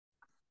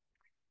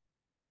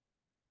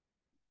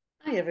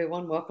Hi,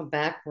 everyone. Welcome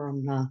back. We're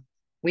on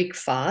week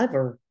 5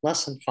 or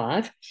lesson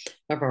 5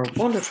 of our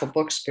wonderful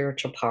book,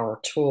 Spiritual Power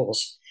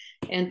Tools.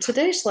 And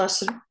today's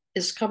lesson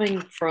is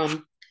coming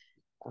from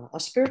a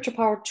spiritual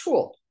power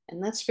tool,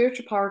 and that's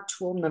spiritual power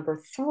tool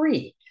number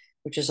 3,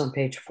 which is on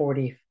page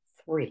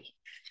 43.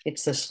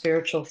 It's the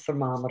spiritual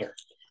thermometer.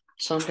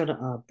 So I'm going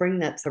to bring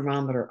that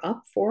thermometer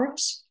up for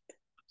us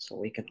so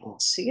we can all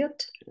see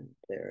it. And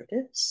there it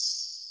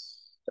is.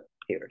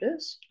 Here it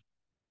is.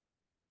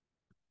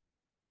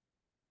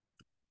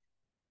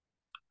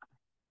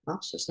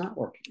 Mouse is not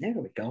working. There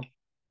we go.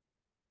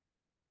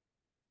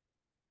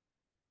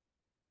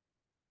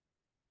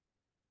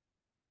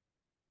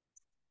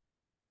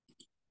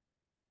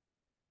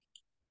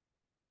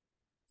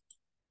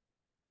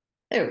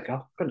 There we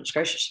go. Goodness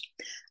gracious.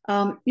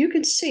 You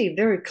can see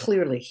very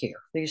clearly here,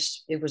 at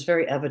least it was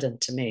very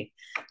evident to me,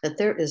 that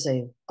there is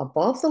a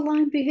above the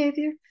line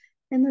behavior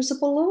and there's a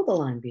below the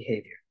line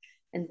behavior.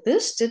 And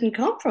this didn't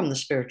come from the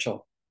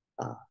spiritual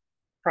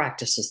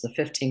practices, the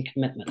 15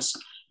 commitments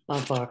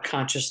of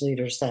conscious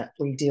leaders that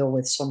we deal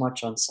with so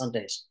much on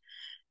Sundays.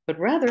 But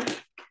rather,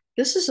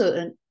 this is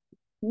a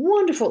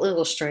wonderful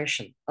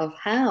illustration of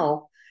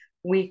how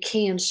we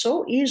can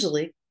so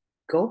easily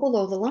go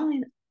below the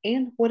line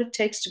and what it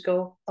takes to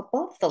go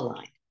above the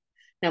line.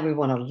 Now, we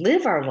want to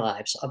live our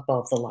lives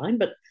above the line,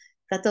 but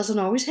that doesn't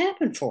always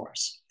happen for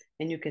us.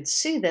 And you can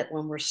see that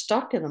when we're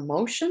stuck in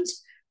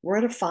emotions, we're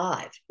at a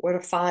 5. We're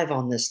at a 5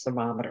 on this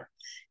thermometer.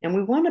 And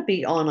we want to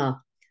be on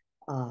a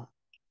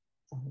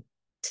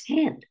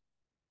 10,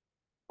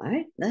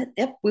 right?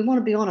 Yep, we want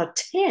to be on a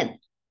 10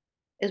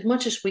 as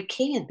much as we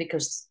can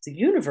because the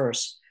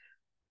universe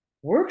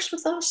works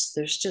with us.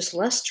 There's just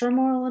less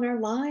turmoil in our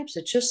lives.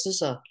 It just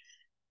is a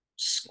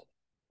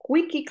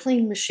squeaky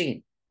clean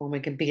machine when we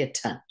can be at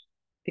 10,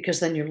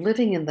 because then you're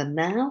living in the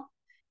now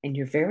and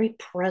you're very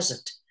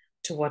present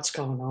to what's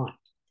going on.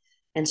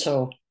 And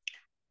so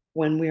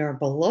when we are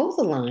below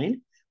the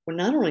line, we're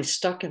not only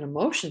stuck in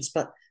emotions,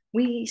 but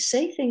we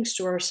say things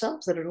to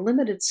ourselves that are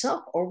limited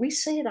self, or we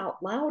say it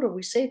out loud, or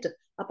we say it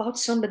about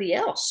somebody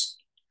else.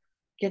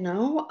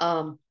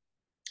 I'm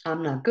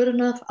not good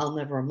enough. I'll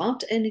never amount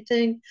to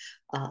anything.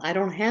 I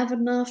don't have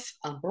enough.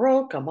 I'm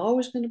broke. I'm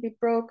always going to be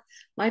broke.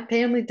 My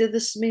family did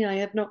this to me. I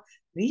have no.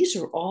 These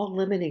are all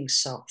limiting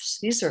selves.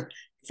 These are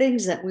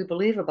things that we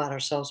believe about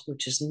ourselves,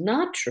 which is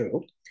not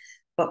true,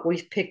 but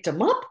we've picked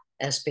them up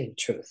as being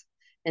truth.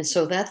 And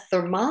so that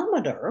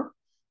thermometer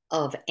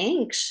of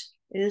angst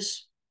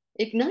is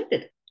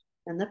ignited,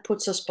 and that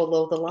puts us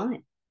below the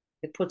line.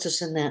 It puts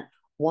us in that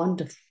 1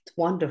 to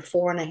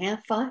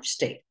 4.5, 5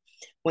 state.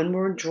 When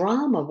we're in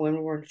drama,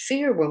 when we're in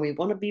fear, when we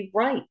want to be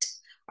right,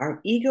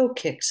 our ego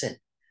kicks in,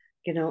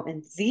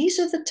 and these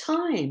are the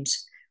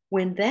times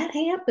when that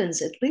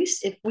happens. At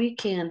least if we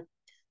can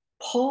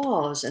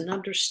pause and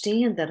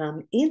understand that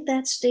I'm in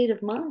that state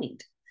of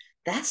mind,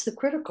 that's the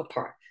critical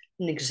part.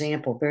 An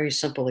example, very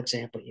simple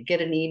example. You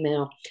get an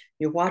email,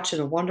 you're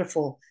watching a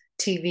wonderful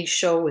TV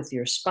show with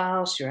your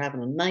spouse, you're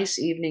having a nice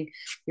evening,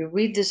 you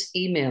read this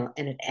email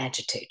and it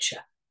agitates you,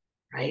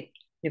 right?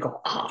 You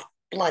go, oh,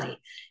 bloody.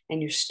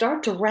 And you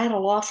start to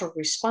rattle off a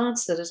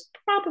response that is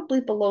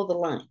probably below the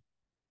line.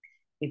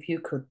 If you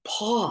could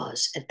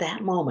pause at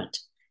that moment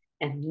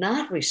and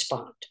not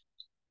respond,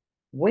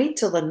 wait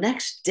till the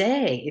next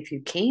day if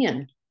you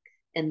can,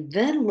 and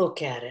then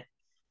look at it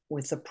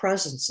with the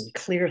presence and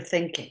clear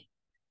thinking,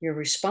 your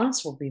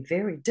response will be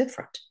very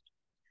different.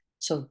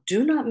 So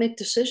do not make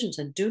decisions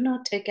and do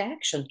not take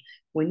action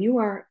when you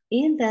are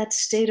in that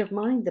state of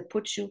mind that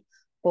puts you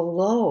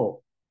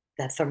below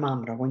that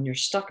thermometer, when you're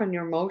stuck on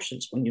your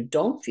emotions, when you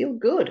don't feel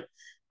good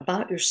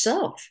about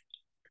yourself,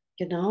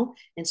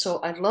 And so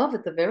I love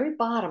at the very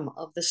bottom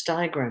of this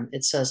diagram,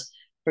 it says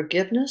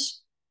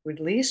forgiveness,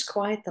 release,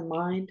 quiet the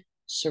mind,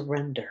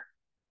 surrender.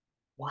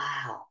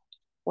 Wow,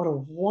 what a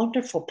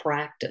wonderful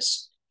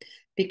practice.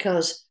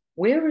 Because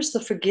where is the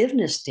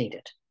forgiveness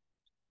needed?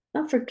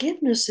 Now,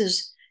 forgiveness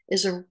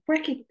is a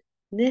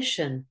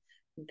recognition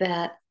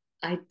that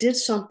I did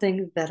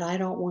something that I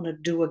don't want to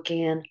do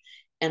again,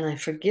 and I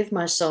forgive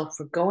myself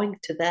for going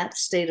to that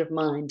state of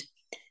mind,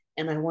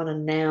 and I want to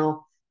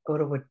now go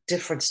to a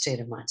different state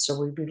of mind. So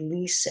we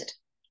release it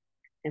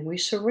and we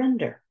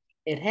surrender.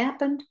 It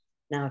happened.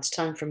 Now it's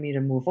time for me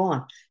to move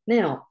on.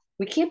 Now,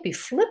 we can't be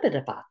flippant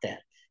about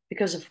that,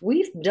 because if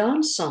we've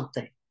done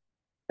something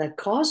that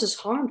causes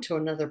harm to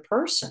another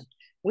person,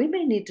 we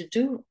may need to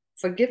do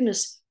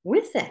forgiveness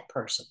with that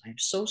person. I'm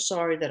so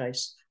sorry that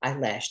I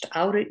lashed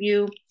out at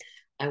you.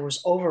 I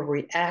was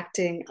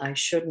overreacting. I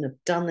shouldn't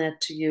have done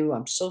that to you.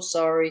 I'm so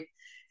sorry.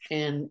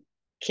 And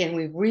can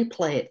we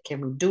replay it?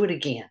 Can we do it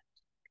again?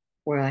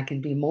 Where I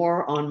can be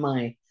more on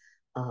my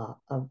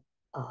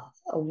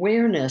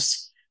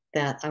awareness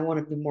that I want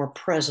to be more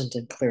present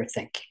and clear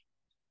thinking.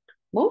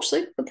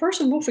 Mostly the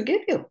person will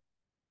forgive you,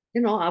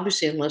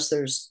 obviously, unless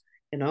there's,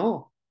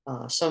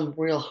 some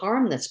real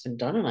harm that's been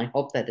done. And I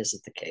hope that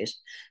isn't the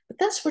case. But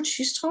that's what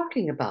she's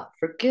talking about: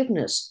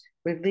 forgiveness,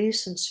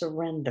 release, and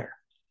surrender.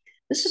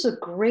 This is a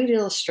great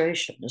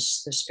illustration, the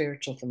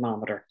spiritual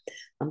thermometer.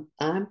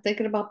 I'm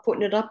thinking about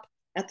putting it up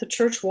at the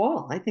church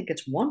wall. I think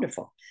it's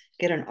wonderful.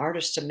 Get an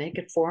artist to make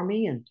it for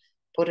me and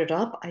put it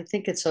up. I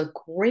think it's a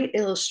great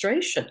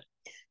illustration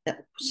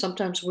that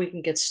sometimes we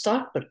can get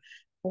stuck, but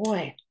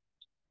boy,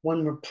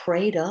 when we're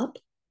prayed up,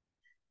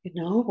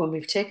 when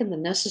we've taken the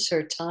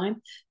necessary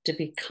time to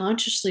be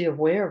consciously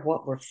aware of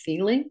what we're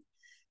feeling,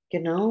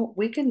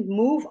 we can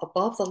move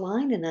above the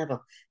line and have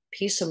a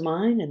peace of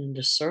mind and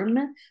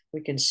discernment.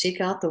 We can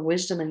seek out the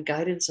wisdom and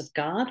guidance of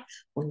God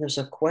when there's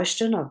a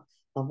question of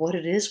what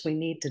it is we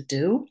need to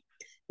do.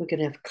 We can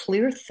have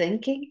clear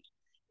thinking.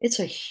 It's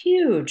a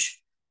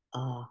huge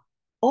uh,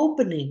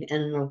 opening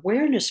and an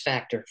awareness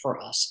factor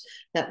for us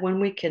that when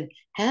we can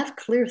have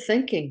clear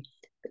thinking,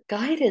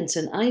 guidance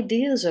and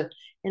ideas are,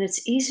 and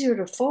it's easier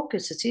to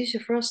focus. It's easier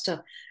for us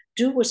to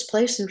do what's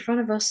placed in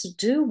front of us to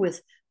do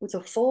with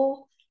a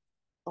full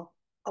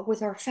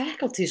with our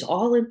faculties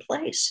all in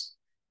place.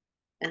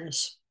 And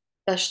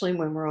especially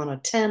when we're on a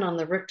 10 on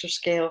the Richter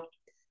scale,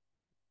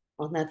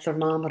 on that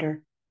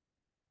thermometer,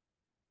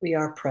 we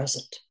are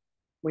present.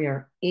 We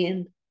are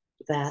in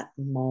that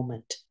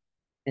moment.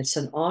 It's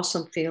an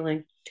awesome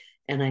feeling.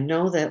 And I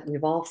know that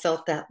we've all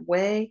felt that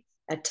way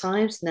at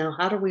times. Now,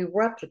 how do we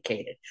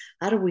replicate it?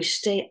 How do we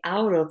stay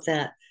out of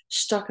that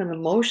stuck in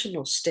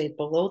emotional state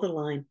below the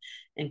line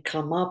and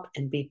come up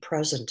and be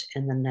present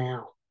in the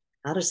now?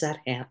 How does that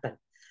happen?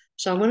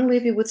 So I want to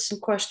leave you with some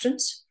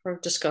questions for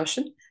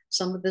discussion.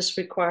 Some of this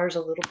requires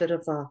a little bit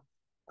of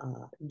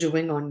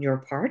doing on your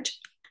part.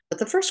 But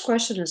the first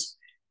question is,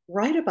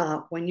 write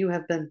about when you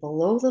have been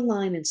below the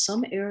line in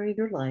some area of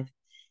your life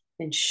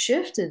and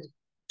shifted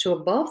to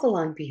above the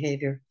line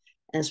behavior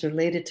as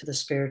related to the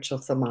spiritual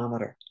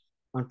thermometer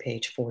on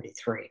page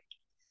 43.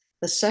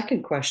 The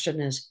second question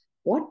is,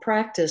 what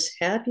practice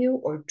have you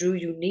or do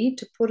you need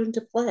to put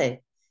into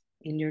play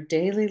in your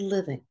daily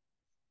living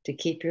to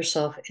keep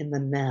yourself in the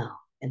now,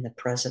 in the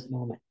present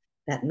moment?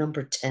 That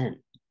number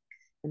 10.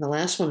 And the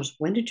last one is,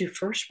 when did you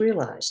first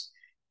realize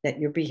that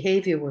your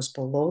behavior was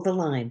below the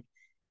line,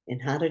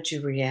 and how did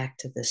you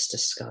react to this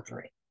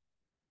discovery?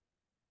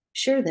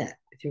 Share that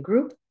with your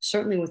group,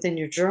 certainly within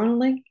your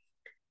journaling.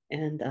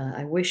 And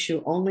I wish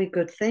you only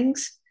good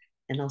things,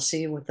 and I'll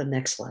see you with the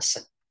next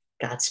lesson.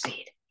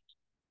 Godspeed.